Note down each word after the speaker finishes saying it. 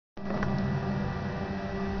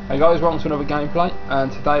Hey guys, welcome to another gameplay,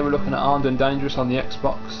 and today we're looking at Armed and Dangerous on the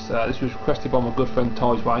Xbox. This was requested by my good friend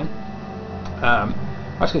Tyzwain.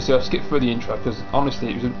 As you can see, I skipped through the intro because honestly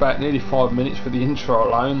it was about nearly 5 minutes for the intro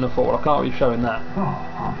alone, and I thought, well, I can't be showing that. Oh,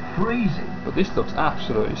 I'm freezing. But this looks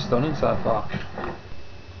absolutely stunning so far.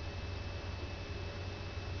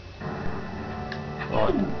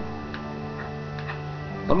 Right.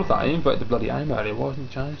 I love that he inverted the bloody aim earlier. Why hasn't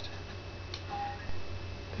it changed?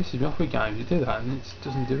 Pisses me off with games, you do that and it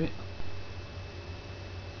doesn't do it.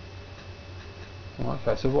 Oh,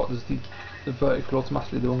 okay, so what does the vertical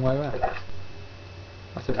automatically the wrong way around?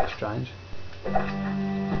 That's a bit strange.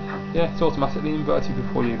 Yeah, it's automatically inverted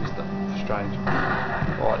before you use that. Strange.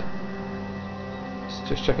 Right.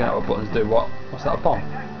 Just checking out what buttons do what. What's that, a bomb?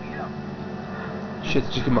 Shit,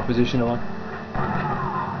 just give my position away.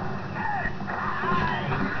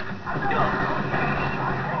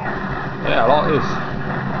 Yeah, I like this.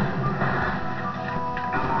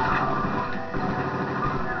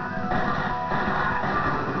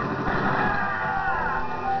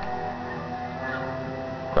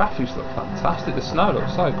 Graphics look fantastic, the snow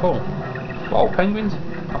looks so cool. Whoa, penguins?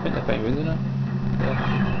 I think they're penguins, isn't it? Yeah.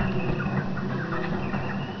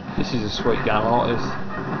 This is a sweet game, I like this.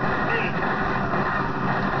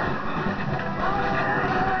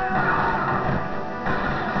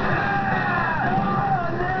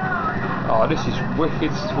 Oh, this is wicked,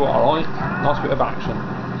 this is what I like. Nice bit of action.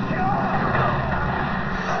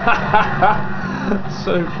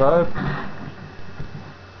 Superb.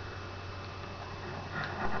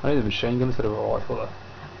 I need a machine gun instead of a rifle though.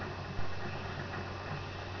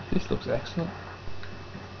 This looks excellent.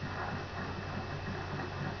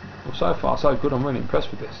 Well, so far so good, I'm really impressed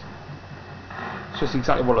with this. It's just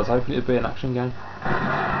exactly what I was hoping it would be, an action game.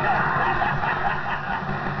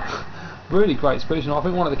 Really great speech, and I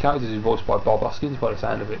think one of the characters is voiced by Bob Hoskins by the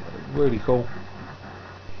sound of it. Really cool.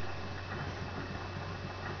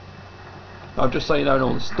 Just so you know, in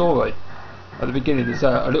all the story, at the beginning there's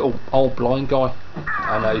a little old blind guy,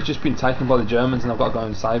 and he's just been taken by the Germans and I've got to go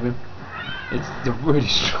and save him. It's a really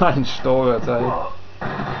strange story, I tell you.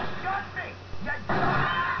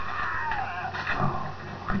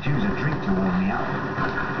 Could use a drink to warm me up.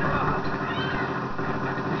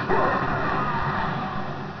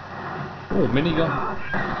 Oh, minigun.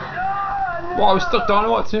 What, I was stuck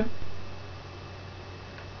dynamite to him?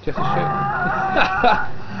 Do you have to shoot?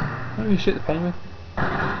 How do you shoot the penguin?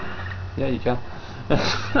 Yeah, you can.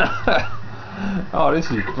 Oh,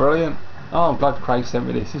 this is brilliant. Oh, I'm glad Craig sent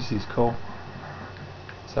me this. This is cool.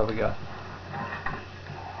 Let's have a go.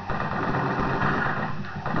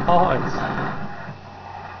 Nice.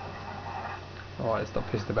 Alright, it's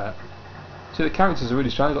not pissed about. See, the characters are really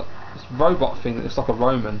strange. I've got this robot thing that looks like a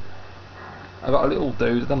Roman. I've got a little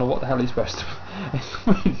dude, I don't know what the hell he's supposed to be. It's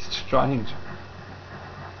really strange.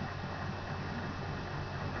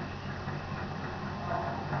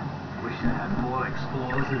 Wish I had more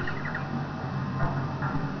explosives.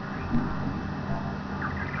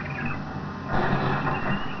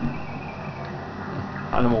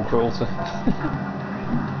 Animal cruelty.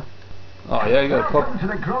 Oh yeah, you got a pub. Welcome to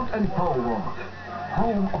the Grunt and Pole War,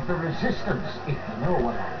 home of the resistance, if you know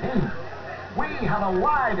what I mean. We have a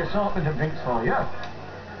wide assortment of drinks for you.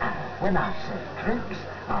 When I say drinks,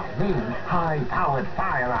 I mean high-powered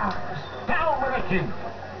firearms. Down with the king!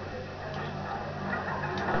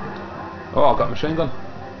 Oh, I've got a machine gun.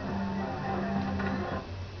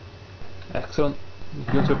 Excellent. You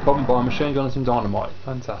can go to a pub and buy a machine gun and some dynamite.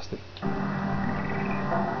 Fantastic.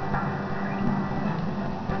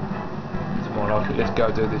 It's more like it. Let's go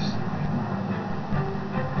do this.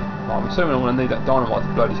 Oh, I'm assuming I'm going to need that dynamite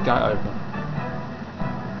to blow this gate open.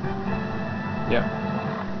 Yep.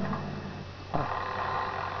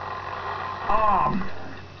 Armed!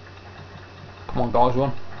 Come on, guys,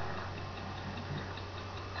 run.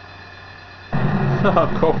 Oh,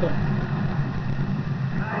 cool.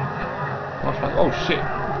 Oh shit.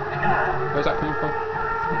 Where's that coming from?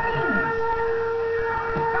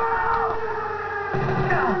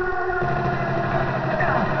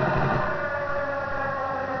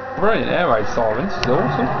 Brilliant air raid siren, this is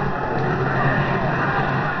awesome.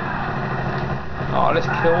 Oh, let's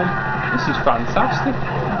kill him. This is fantastic.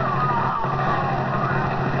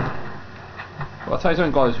 Well, I'll tell you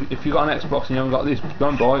something, guys, if you've got an Xbox and you haven't got this, go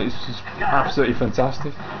and buy it. It's just absolutely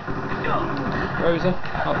fantastic. Where is it?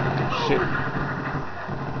 Oh, shit.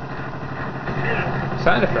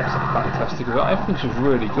 Sound effects are fantastic as well. Everything's just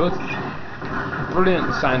really good.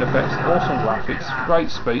 Brilliant sound effects, awesome graphics, great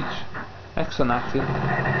speech, excellent acting,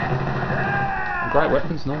 and great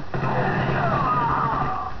weapons and all.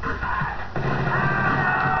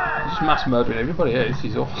 Just mass murdering everybody here, this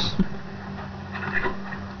is awesome.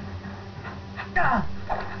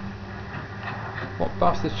 What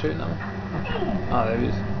bastard's shooting at me? Ah, there he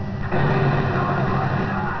is.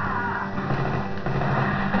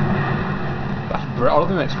 That's brilliant. I love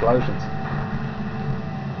them explosions.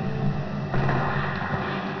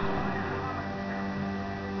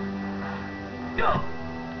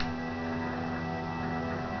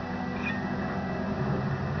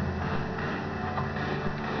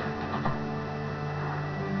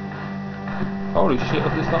 Holy shit, look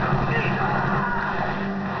at this stuff.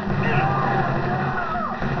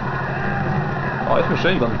 Oh, this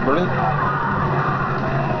machine gun's brilliant.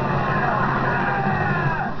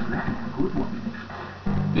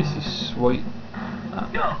 This is sweet.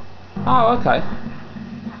 Oh, okay.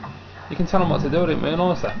 You can tell them what to do, I didn't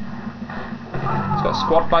realise that. It's got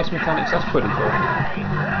squad-based mechanics, that's pretty cool.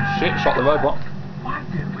 Shit, shot the robot.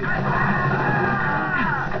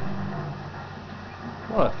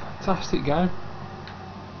 What a fantastic game.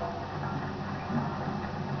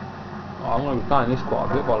 Oh, I'm going to be playing this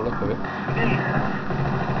quite a bit by the look of it.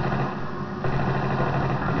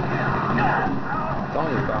 Die,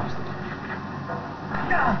 you bastard.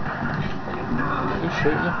 Who's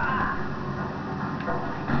shooting me?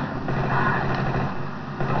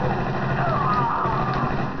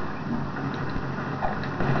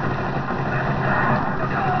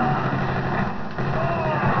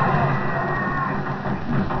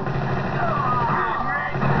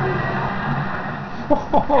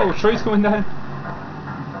 Oh, trees coming down.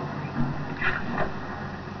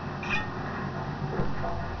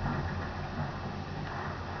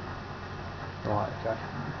 Right, okay.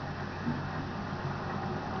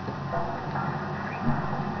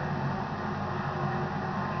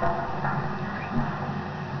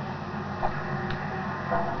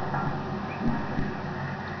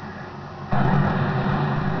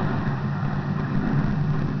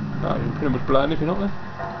 Oh, you're pretty much blind if you're not there.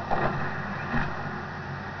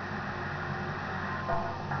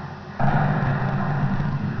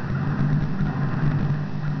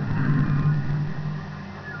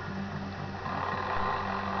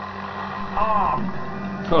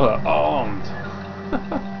 Oh, they're armed.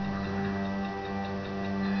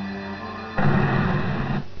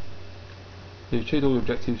 You've achieved all the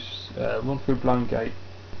objectives. Run through blind gate.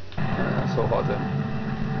 That's all I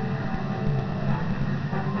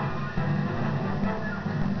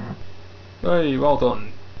do. Hey, well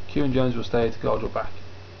done. Q and Jones will stay to guard your back.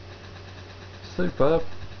 Superb.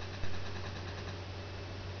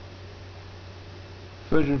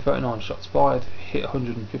 339 shots fired, hit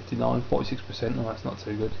 159, 46%, oh that's not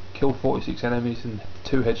too good. Killed 46 enemies and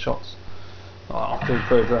 2 headshots. Oh, I'll have to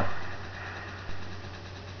improve that.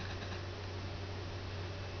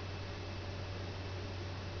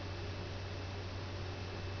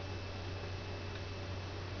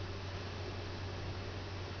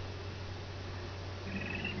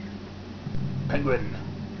 Penguin.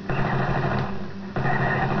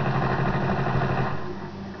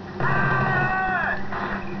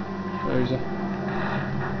 Where is he?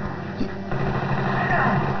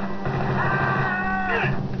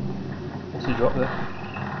 What's he dropped there?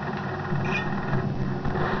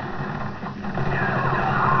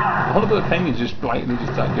 A lot of the penguins just blatantly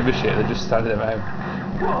just don't give a shit, they're just standing around.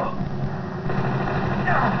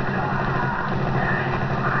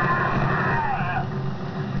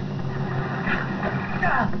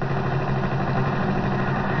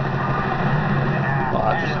 Oh, I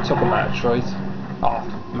just took them out of trees. Oh,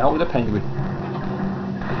 melted a penguin.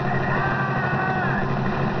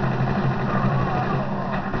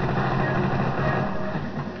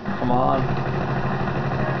 Come on.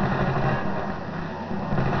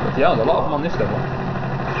 But yeah, there's a lot of them on this level.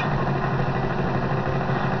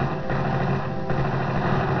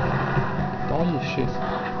 Die, you shit.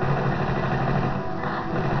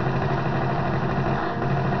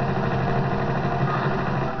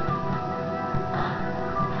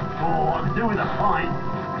 With a fine.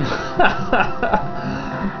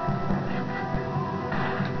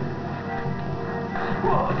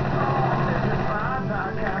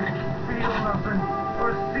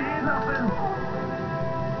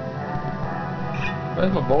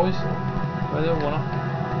 Where's my boys? Where do I wanna?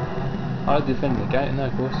 I'll defend the gate now,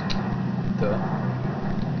 of course. Duh.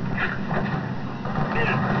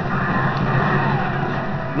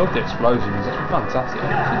 Love the explosions, that's fantastic.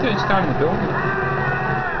 What's he doing scanning the building?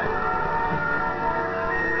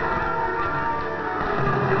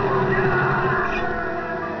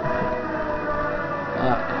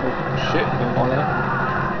 Shit, going on there.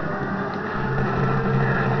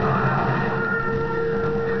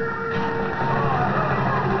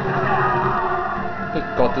 Good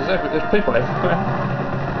God, there's people everywhere.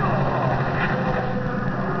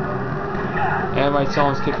 air raid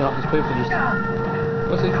signs kicking off as people just...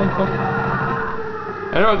 What's it come from?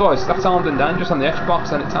 Anyway guys, that's Armed and Dangerous on the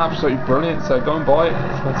Xbox and it's absolutely brilliant, so go and buy it,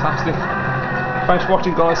 it's fantastic. Thanks for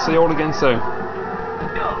watching guys, see you all again soon.